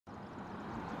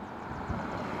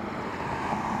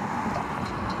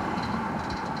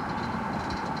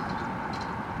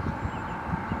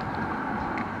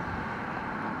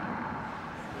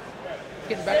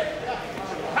getting better.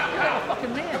 You're like a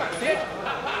fucking man,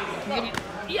 dude.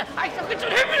 Yeah, I fucking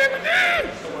told him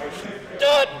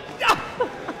dude.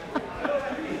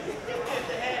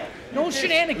 No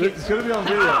shenanigans. It's gonna be on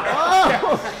video.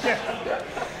 Oh!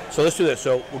 So let's do this.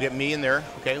 So we'll get me in there,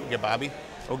 okay? We'll get Bobby.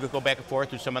 We'll go back and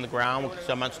forth, do some on the ground,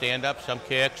 some on stand-up, some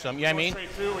kicks, some, you know what I mean? Straight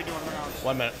through, we're doing rounds.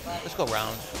 1 minute. Let's go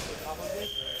rounds.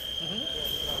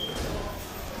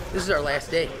 This is our last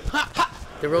day.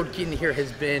 The road in here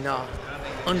has been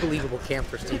unbelievable camp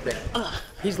for Stipe.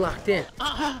 He's locked in.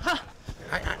 I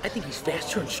think he's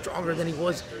faster and stronger than he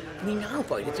was in the Ngannou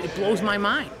fight. It blows my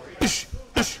mind.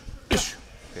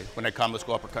 Okay, when I come, let's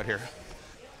go uppercut here.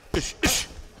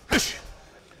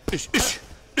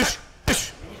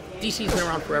 DC's been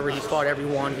around forever. He's fought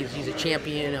everyone. He's a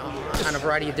champion on a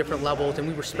variety of different levels, and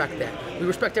we respect that. We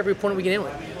respect every opponent we get in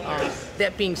with.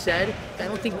 That being said, I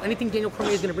don't think anything Daniel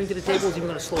Cormier is going to bring to the table is even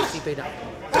going to slow Stipe down.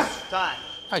 Time.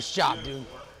 Nice job, dude.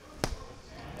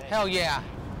 Hell yeah.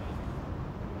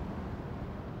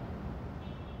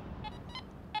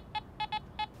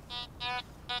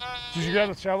 Did you grab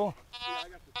the shovel? Yeah, I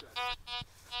got the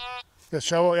shovel. The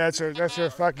shovel? Yeah, that's her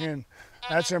fucking,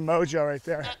 that's her mojo right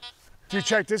there. Dude,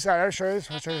 check this out. I'll show you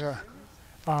this. I'll show you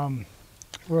this.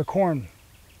 We're a corn.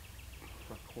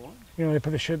 Corn? You know, they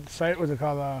put the shit site, what's it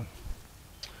called? Oh,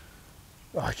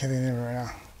 I can't think of the name of it right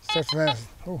now. Starts with that.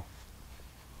 Oh.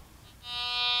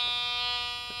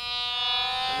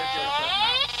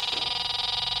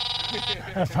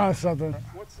 I found something.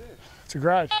 What's this? It's a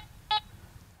garage.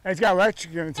 And it's got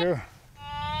electric in it too.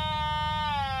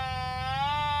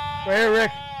 Right here,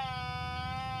 Rick.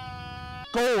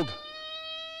 Gold.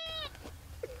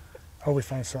 Oh, we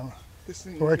found something. This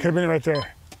thing. Or it could have been right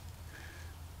there.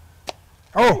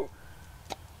 Oh!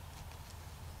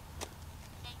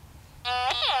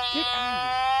 Get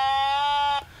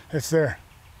out. It's there.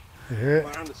 You hear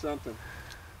it? Found something.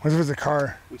 What if it was a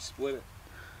car? We split it.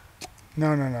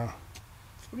 No.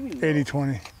 What do you mean?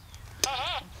 80-20.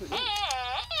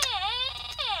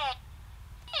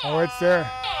 Oh, it's there.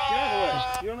 Get out of the way.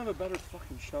 You don't have a better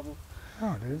fucking shovel?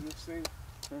 Oh, dude. This thing?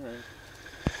 Alright.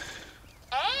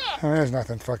 Oh, there's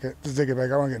nothing. Fuck it. Just dig it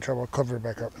back. I won't get in trouble. I'll cover it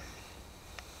back up.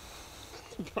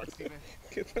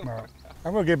 No.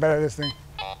 I'm gonna get better at this thing.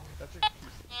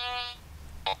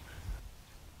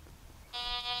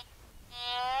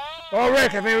 Oh,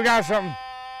 Rick, I think we got something.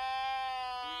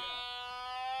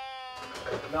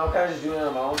 No, I'm kind of just doing it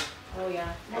on my own. Oh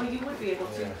yeah. Well, you would be able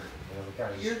to.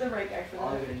 You're the right guy for that. All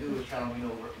I'm gonna do is tell them we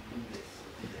know where to do this.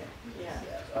 Yeah.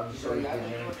 So I'm just showing you that every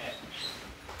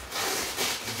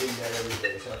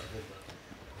day. So that's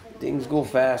good. Things go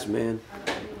fast, man.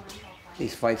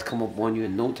 These fights come up on you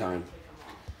in no time.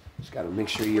 Just gotta make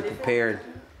sure you're prepared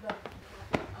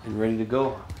and ready to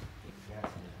go.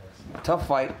 Tough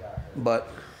fight, but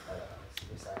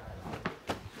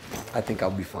I think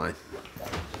I'll be fine.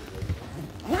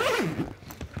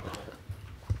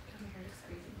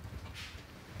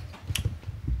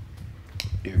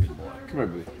 Here, good boy. Come here,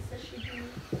 baby.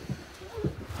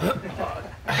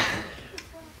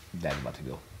 Dad's about to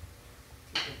go.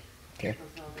 Okay?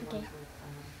 Okay.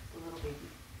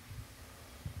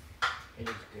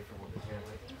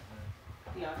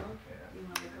 The auto? You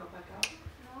want to go back out?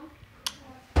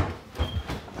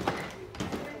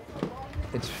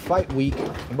 It's fight week,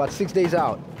 about 6 days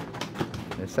out.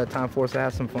 It's that time for us to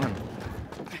have some fun.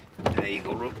 There you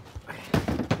go, Rook.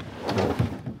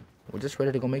 We're just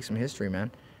ready to go make some history,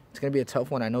 man. It's gonna be a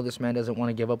tough one. I know this man doesn't want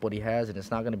to give up what he has, and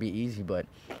it's not gonna be easy, but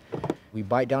we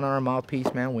bite down on our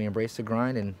mouthpiece, man. We embrace the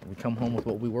grind, and we come home with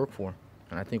what we work for.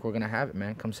 And I think we're gonna have it,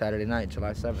 man, come Saturday night,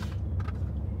 July 7th.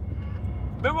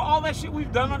 Remember all that shit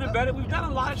we've done on Embedded? We've done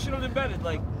a lot of shit on Embedded.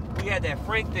 Like, we had that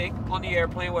Frank thing on the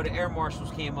airplane where the air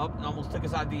marshals came up and almost took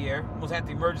us out of the air. Almost had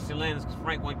the emergency landings because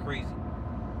Frank went crazy.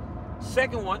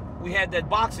 Second one, we had that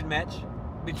boxing match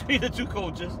between the two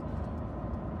coaches.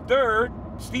 Third,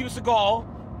 Steven Seagal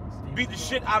beat the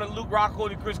shit out of Luke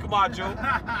Rockhold and Chris Camacho.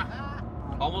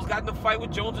 Almost got in a fight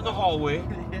with Jones in the hallway.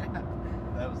 Yeah,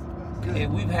 that was the best.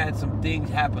 And we've had some things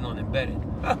happen on Embedded.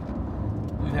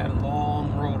 We've had a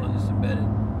long road on this Embedded.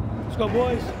 Let's go,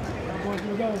 boys. Boys,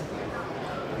 we're going.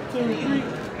 2, 3.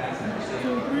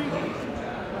 2, 3.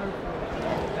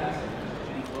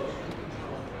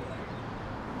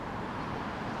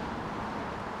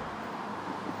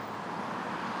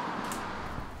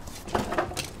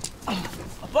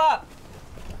 Papa!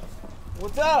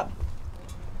 What's up?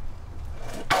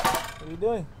 What are you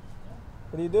doing?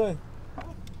 What are you doing?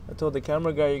 I told the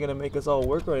camera guy you're gonna make us all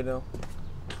work right now.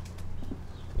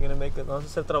 You're gonna make us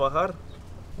hacer trabajar.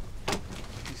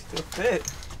 You still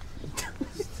fit.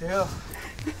 Still.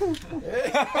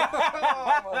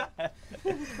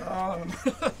 You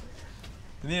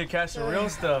need to catch the real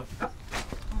stuff.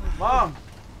 Mom,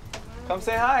 come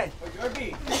say hi.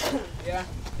 Yeah.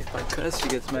 If I cuss, she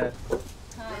gets mad.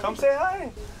 Come say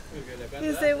hi.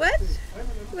 You say what?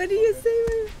 What do you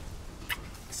say?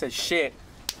 I said shit.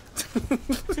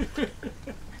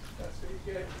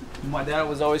 My dad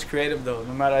was always creative though.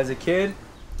 No matter as a kid,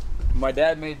 my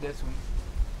dad made this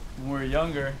when we were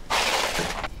younger.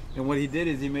 And what he did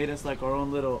is he made us like our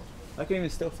own little, I can even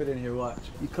still fit in here, watch.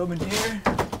 You come in here,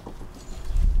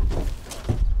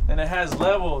 and it has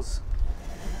levels.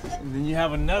 And then you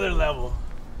have another level.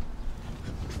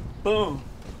 Boom.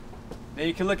 Now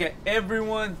you can look at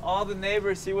everyone, all the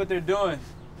neighbors, see what they're doing.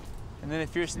 And then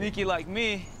if you're sneaky like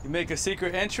me, you make a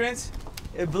secret entrance,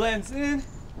 it blends in,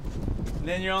 and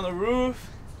then you're on the roof.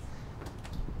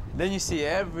 Then you see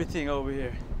everything over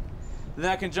here.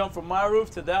 Then I can jump from my roof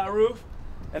to that roof,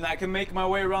 and I can make my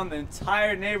way around the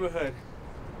entire neighborhood.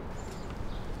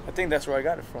 I think that's where I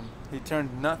got it from. He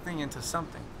turned nothing into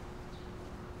something.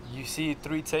 You see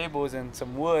 3 tables and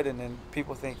some wood, and then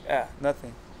people think,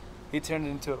 nothing. He turned it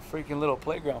into a freaking little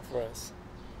playground for us.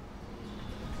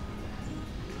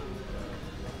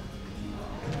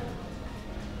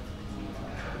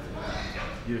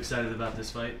 You excited about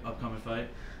this fight, upcoming fight?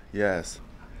 Yes.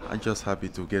 I'm just happy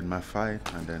to get my fight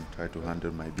and then try to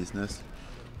handle my business.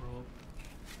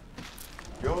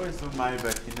 You always do my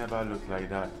bet, you never look like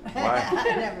that. Why?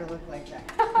 I never look like that.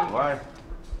 Why?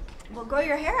 We'll grow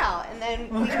your hair out, and then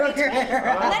we grow your hair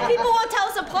out. And then people won't tell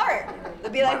us apart.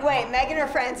 They'll be like, wait, Megan or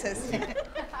Francis?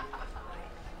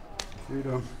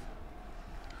 Freedom.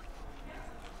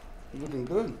 You're looking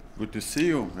good. Good to see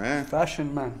you, man.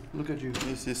 Fashion man. Look at you.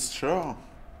 This is strong.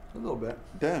 A little bit.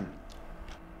 Damn.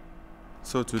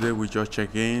 So today we just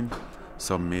check in,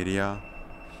 some media,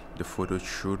 the photo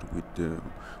shoot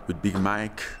with Big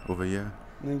Mike over here.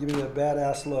 And then give me that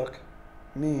badass look.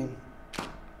 Mean.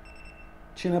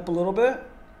 Chin up a little bit,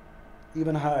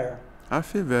 even higher. I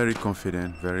feel very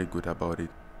confident, very good about it.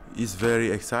 He's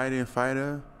very exciting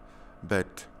fighter,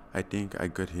 but I think I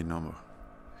got his number.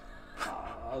 Oh,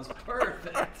 that was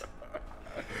perfect.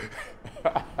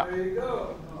 There you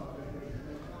go.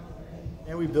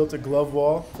 And we built a glove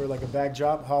wall for like a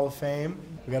backdrop, Hall of Fame.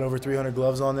 We got over 300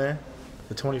 gloves on there,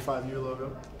 the 25-year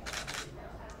logo.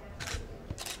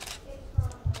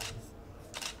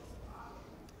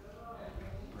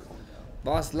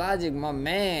 Boss Logic, my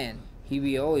man, he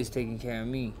be always taking care of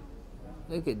me.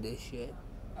 Look at this shit.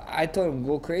 I told him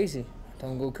go crazy. I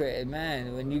told him go crazy.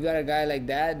 Man, when you got a guy like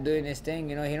that doing his thing,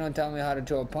 you know, he don't tell me how to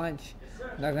throw a punch.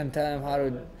 I'm not gonna tell him how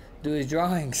to do his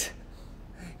drawings.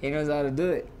 He knows how to do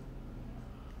it.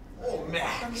 Oh,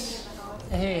 Max.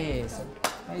 Hey,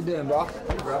 how you doing, bro?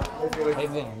 Hey, bro. How you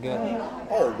feeling? Good.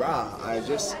 Oh,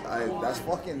 bro. That's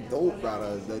fucking dope,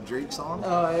 bro. The Drake song.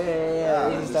 Oh, yeah. I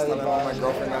was just telling all my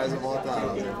girlfriend guys about that. I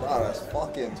was like, bro, that's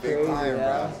fucking big time,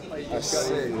 bro. That's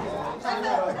sick.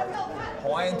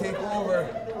 Hawaiian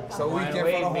takeover. So weekend for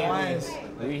the Hawaiians.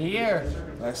 We here.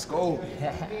 Let's go.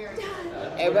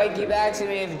 Everybody keep asking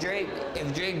me if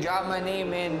Drake dropped my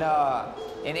name in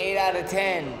 8 out of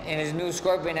 10 in his new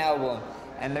Scorpion album.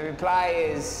 And the reply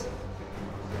is,